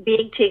course,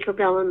 being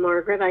Tinkerbell and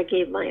Margaret, I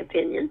gave my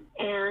opinion.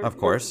 And of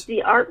course.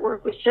 The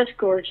artwork was just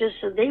gorgeous,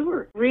 and they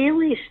were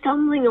really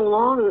stumbling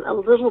along a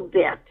little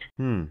bit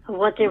of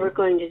what they were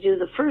going to do.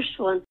 The first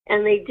one,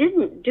 and they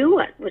didn't do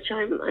it, which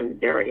I'm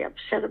very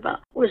upset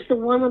about, was the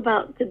one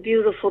about the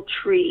beautiful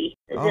tree.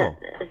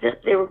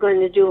 That they were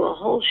going to do a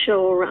whole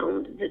show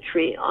around the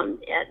tree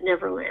at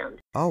Neverland.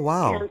 Oh,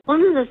 wow. And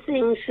one of the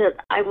things that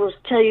I will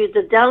tell you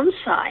the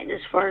downside, as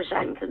far as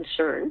I'm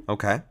concerned,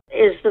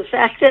 is the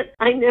fact that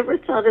I never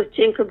thought of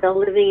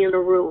Tinkerbell living in a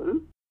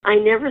room. I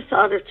never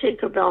thought of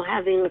Tinkerbell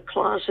having a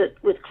closet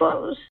with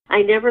clothes.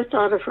 I never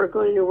thought of her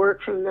going to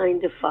work from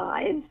 9 to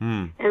 5.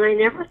 And I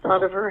never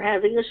thought of her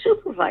having a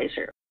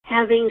supervisor.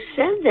 Having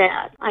said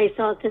that, I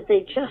thought that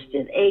they just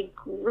did a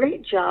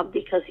great job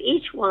because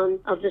each one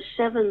of the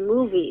 7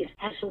 movies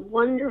has a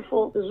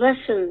wonderful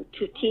lesson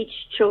to teach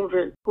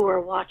children who are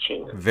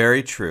watching them.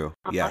 Very true,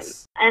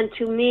 yes. And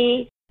to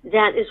me,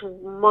 that is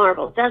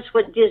marvelous. That's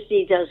what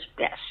Disney does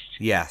best.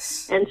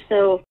 Yes. And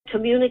so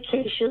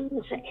communications,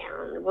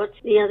 and what's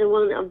the other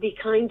one? Be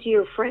kind to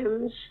your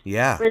friends.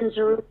 Yeah. Friends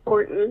are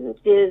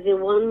important. The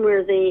one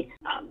where they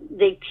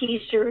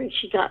teased her and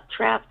she got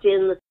trapped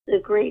in the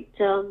great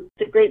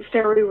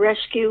fairy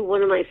rescue,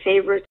 one of my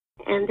favorites.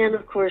 And then,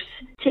 of course,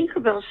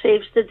 Tinkerbell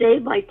saves the day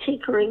by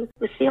tinkering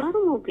with the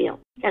automobile.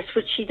 That's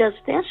what she does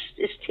best,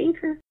 is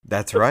tinker.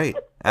 That's right.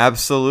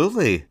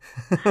 Absolutely.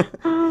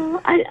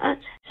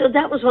 So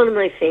that was one of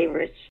my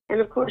favorites. And,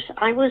 of course,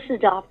 I was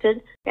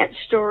adopted. That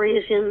story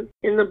is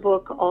in the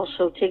book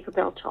also,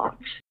 Tinkerbell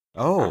Talks.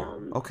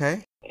 Oh,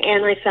 okay.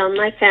 And I found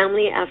my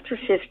family after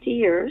 50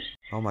 years.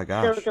 Oh, my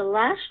gosh. So the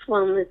last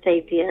one that they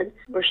did,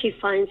 where she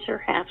finds her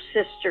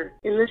half-sister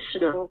in the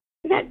snow,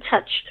 that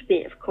touched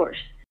me, of course.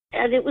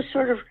 And it was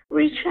sort of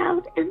reach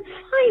out and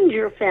find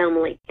your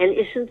family. And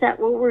isn't that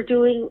what we're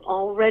doing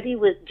already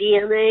with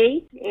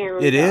DNA?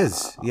 And it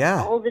is,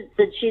 yeah. All the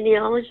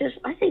genealogists.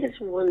 I think it's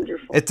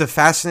wonderful. It's a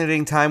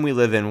fascinating time we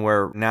live in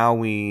where now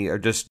we are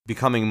just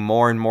becoming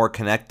more and more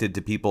connected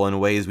to people in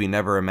ways we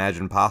never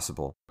imagined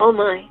possible. Oh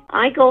my.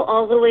 I go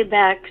all the way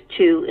back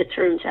to, it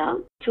turns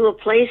out, to a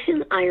place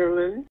in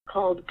Ireland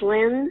called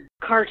Glen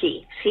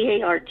Carty,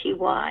 Carty,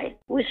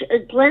 which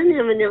Glen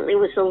evidently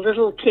was a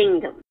little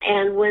kingdom.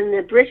 And when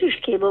the British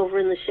came over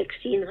in the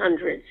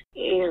 1600s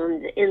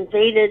and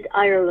invaded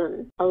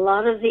Ireland, a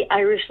lot of the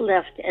Irish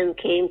left and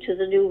came to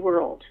the New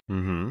World.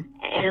 Mm-hmm.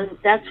 And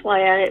that's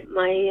why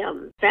my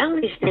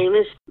family's name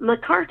is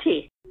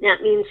McCarty.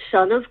 That means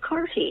son of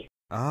Carty.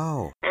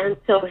 Oh. And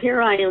so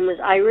here I am as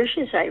Irish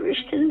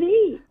can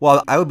be.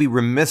 Well, I would be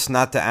remiss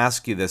not to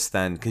ask you this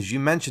then, because you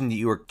mentioned that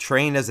you were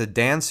trained as a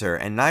dancer,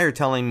 and now you're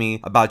telling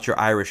me about your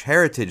Irish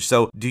heritage.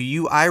 So do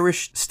you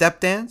Irish step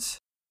dance?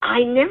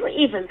 I never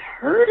even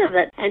heard of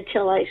it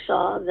until I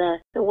saw the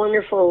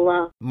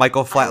wonderful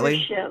Michael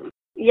Flatley? Irish,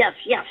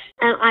 yes.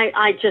 And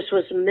I just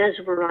was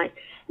mesmerized.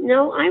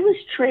 No, I was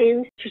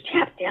trained to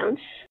tap dance.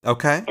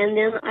 Okay. And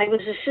then I was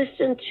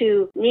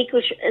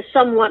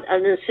somewhat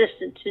an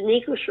assistant to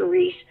Nico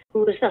Charisse,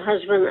 who was the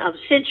husband of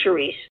Sid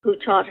Charisse, who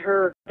taught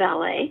her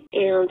ballet.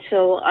 And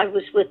so I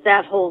was with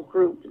that whole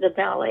group, the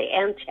ballet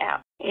and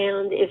tap.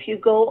 And if you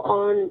go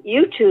on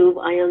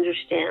YouTube, I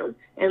understand,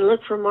 and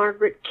look for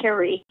Margaret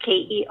Kerry,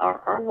 Kerry,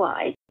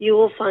 you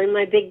will find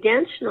my big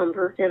dance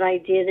number that I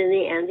did in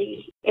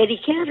the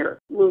Eddie Cantor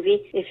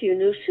movie, If You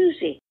Knew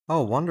Susie.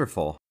 Oh,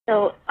 wonderful.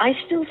 So I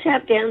still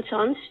tap dance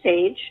on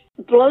stage.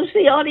 It blows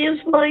the audience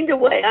mind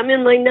away. I'm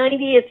in my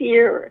 90th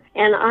year,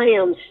 and I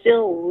am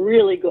still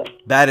really good.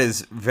 That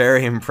is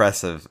very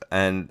impressive.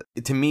 And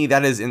to me,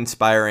 that is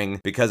inspiring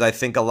because I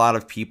think a lot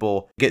of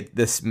people get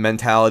this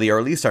mentality, or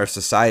at least our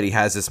society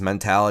has this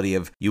mentality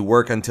of you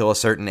work until a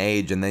certain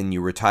age and then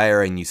you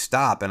retire and you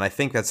stop. And I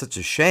think that's such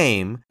a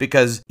shame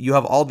because you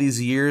have all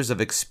these years of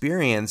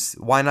experience.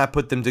 Why not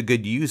put them to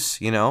good use,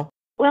 you know?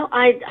 Well,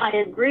 I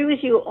agree with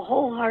you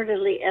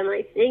wholeheartedly, and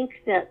I think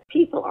that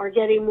people are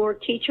getting more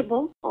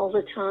teachable all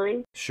the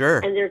time. Sure.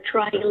 And they're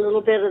trying a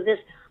little bit of this.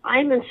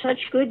 I'm in such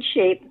good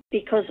shape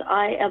because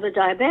I am a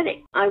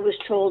diabetic. I was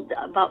told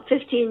about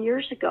 15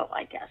 years ago,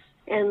 I guess.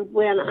 And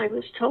when I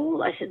was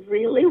told, I said,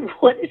 really?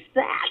 What is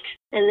that?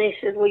 And they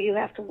said, well, you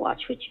have to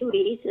watch what you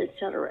eat, et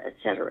cetera, et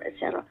cetera, et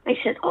cetera. I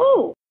said,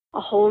 oh, a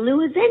whole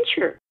new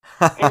adventure.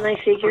 And I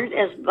figured,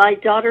 as my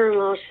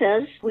daughter-in-law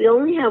says, we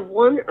only have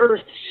one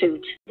earth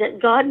suit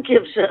that God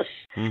gives us.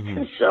 Mm-hmm.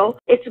 And so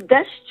it's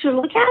best to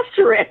look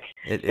after it.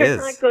 You're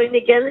not going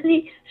to get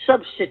any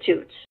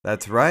substitutes.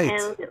 That's right.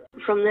 And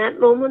from that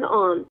moment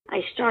on,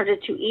 I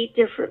started to eat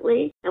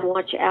differently and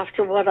watch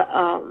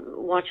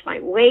my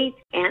weight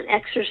and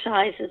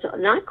exercise,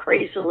 not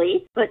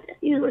crazily, but,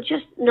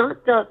 just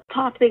not the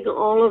popping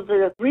all of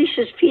the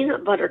Reese's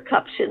peanut butter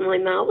cups in my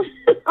mouth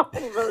and all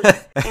of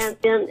those. And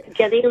then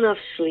getting enough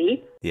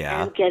sleep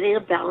and getting a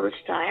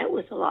balanced diet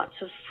with lots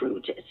of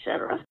fruit,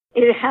 etc.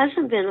 It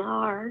hasn't been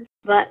hard,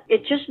 but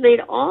it just made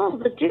all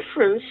the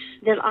difference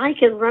that I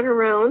can run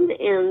around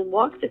and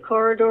walk the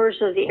corridors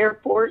of the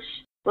airports.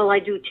 Well, I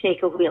do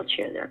take a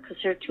wheelchair there because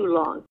they're too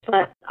long.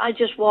 But I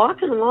just walk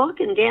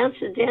and dance,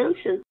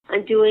 and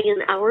I'm doing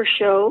an hour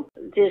show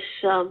this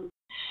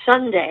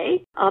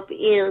Sunday up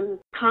in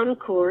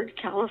Concord,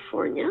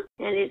 California,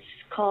 and it's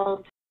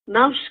called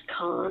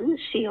MouseCon,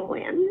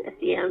 C-O-N, at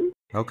the end.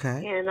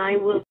 Okay. And I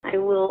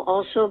will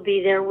also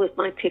be there with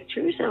my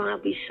pictures, and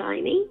I'll be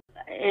signing,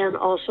 and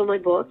also my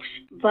books.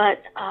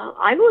 But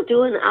I will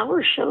do an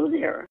hour show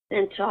there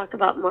and talk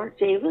about Mark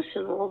Davis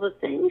and all the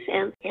things,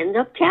 and end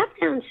up tap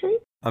dancing.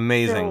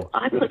 Amazing. So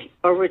I'm looking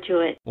forward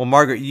to it. Well,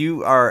 Margaret,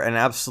 you are an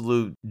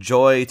absolute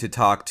joy to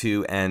talk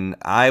to, and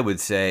I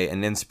would say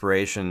an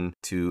inspiration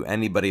to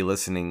anybody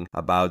listening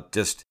about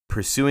just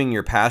pursuing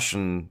your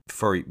passion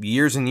for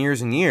years and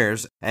years and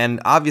years. And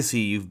obviously,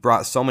 you've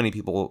brought so many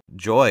people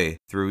joy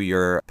through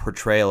your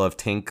portrayal of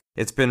Tink.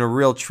 It's been a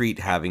real treat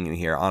having you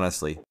here,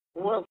 honestly.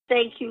 Well,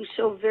 thank you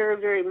so very,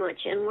 very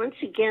much. And once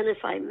again,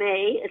 if I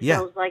may, it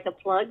sounds like a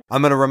plug.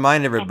 I'm going to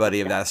remind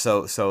everybody of that.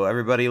 So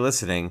everybody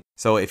listening,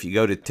 so if you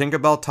go to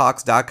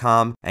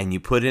tinkerbelltalks.com and you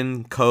put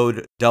in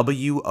code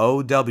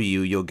WOW,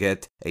 you'll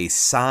get a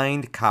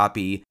signed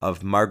copy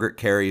of Margaret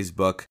Kerry's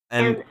book.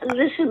 And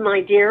listen,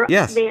 my dear,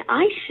 may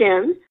I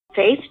send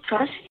faith,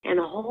 trust, and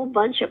a whole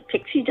bunch of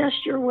pixie dust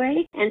your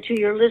way and to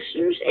your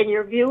listeners and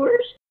your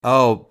viewers?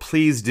 Oh,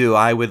 please do.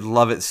 I would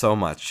love it so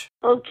much.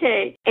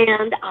 Okay.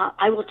 And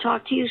I will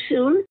talk to you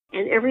soon.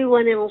 And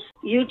everyone else,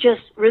 you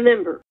just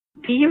remember,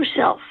 be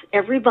yourself.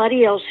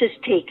 Everybody else is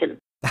taken.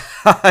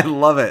 I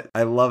love it.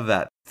 I love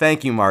that.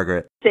 Thank you,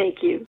 Margaret.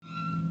 Thank you.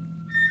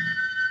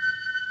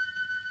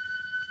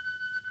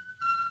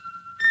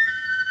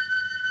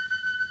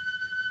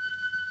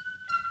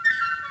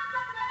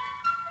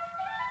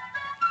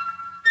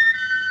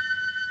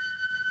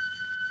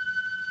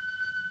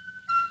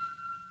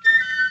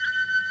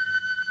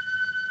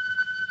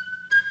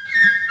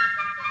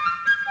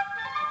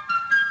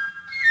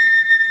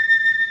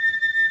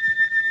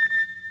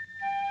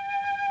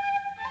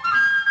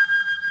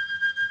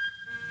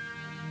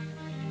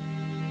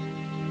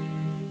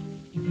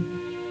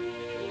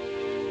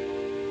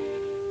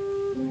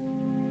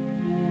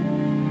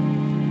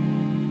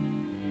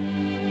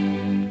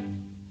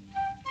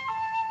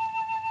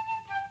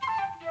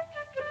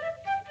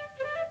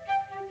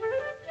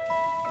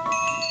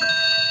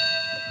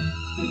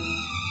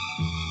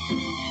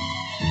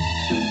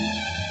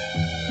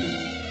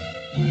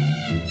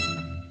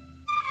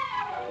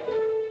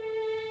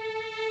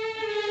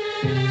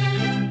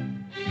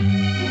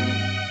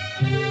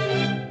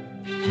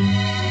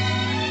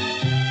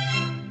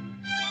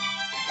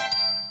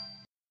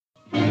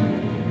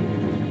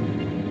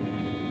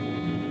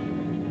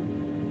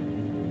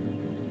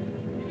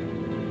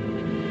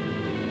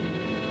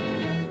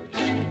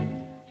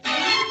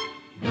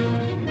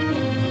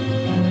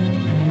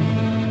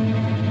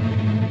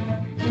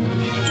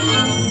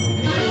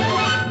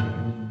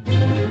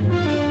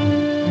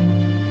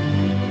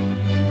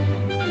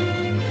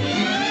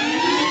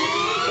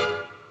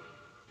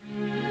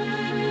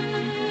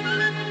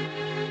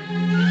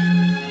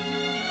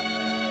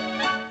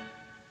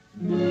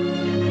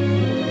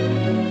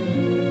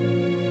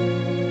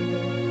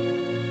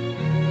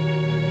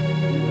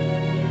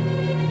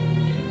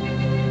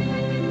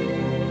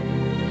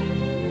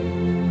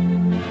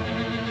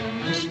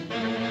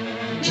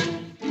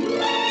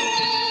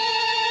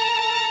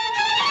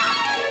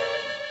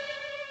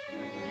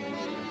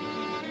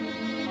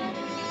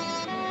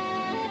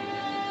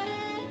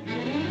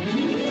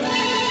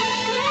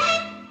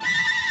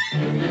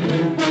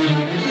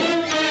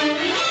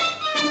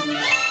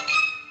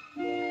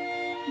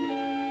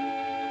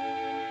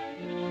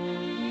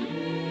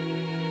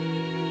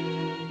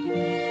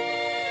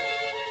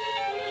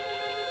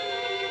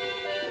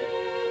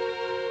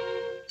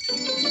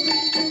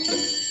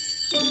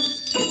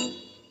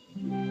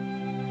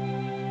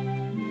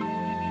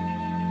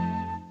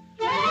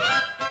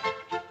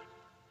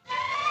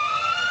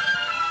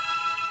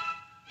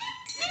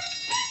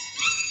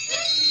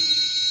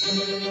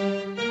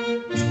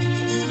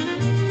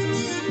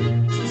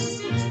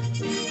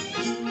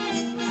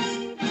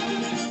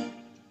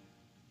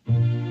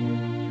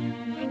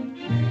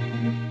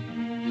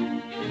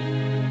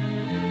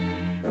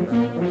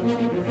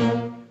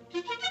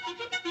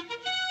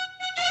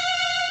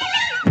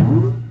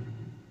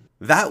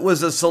 That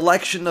was a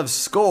selection of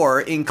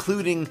score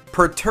including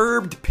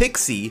Perturbed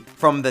Pixie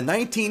from the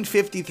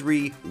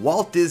 1953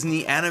 Walt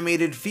Disney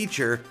animated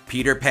feature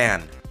Peter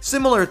Pan.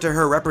 Similar to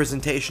her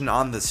representation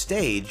on the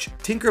stage,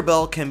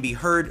 Tinkerbell can be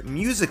heard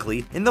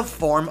musically in the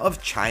form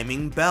of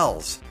chiming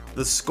bells.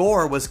 The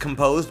score was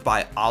composed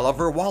by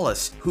Oliver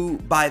Wallace, who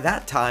by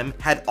that time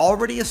had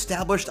already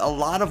established a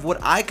lot of what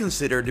I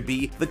consider to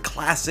be the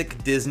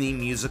classic Disney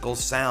musical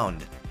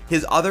sound.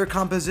 His other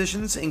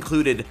compositions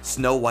included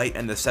Snow White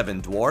and the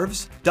Seven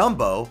Dwarfs,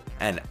 Dumbo,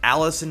 and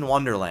Alice in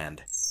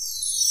Wonderland.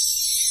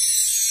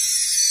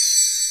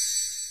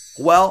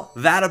 Well,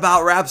 that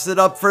about wraps it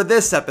up for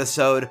this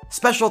episode.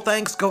 Special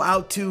thanks go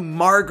out to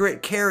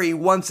Margaret Kerry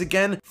once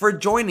again for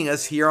joining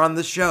us here on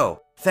the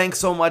show. Thanks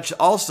so much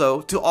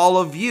also to all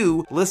of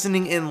you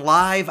listening in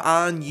live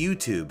on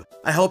YouTube.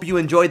 I hope you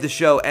enjoyed the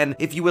show, and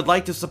if you would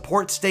like to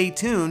support Stay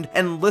Tuned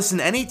and listen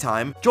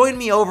anytime, join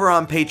me over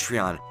on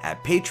Patreon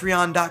at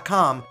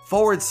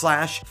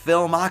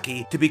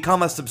patreon.com/PhilMaki to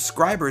become a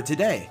subscriber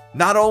today.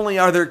 Not only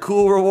are there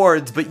cool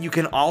rewards, but you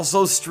can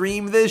also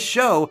stream this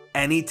show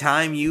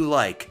anytime you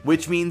like,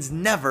 which means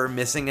never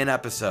missing an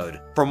episode.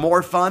 For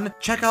more fun,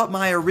 check out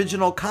my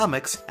original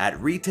comics at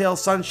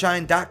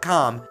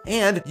retailsunshine.com,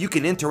 and you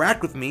can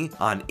interact with me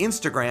on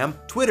Instagram,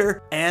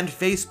 Twitter, and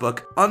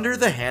Facebook under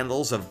the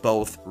handles of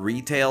both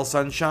Retail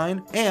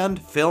Sunshine and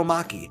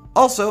PhilMaki.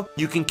 Also,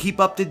 you can keep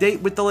up to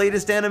date with the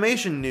latest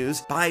animation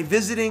news by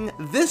visiting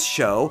this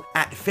show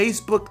at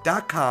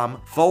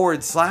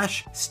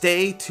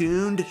facebook.com/Stay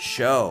Tuned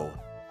Show.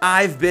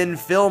 I've been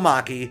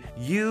PhilMaki,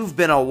 you've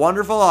been a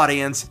wonderful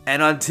audience,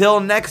 and until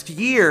next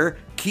year,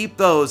 keep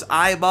those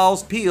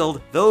eyeballs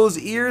peeled, those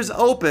ears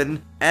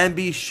open, and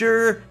be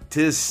sure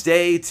to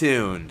stay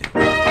tuned.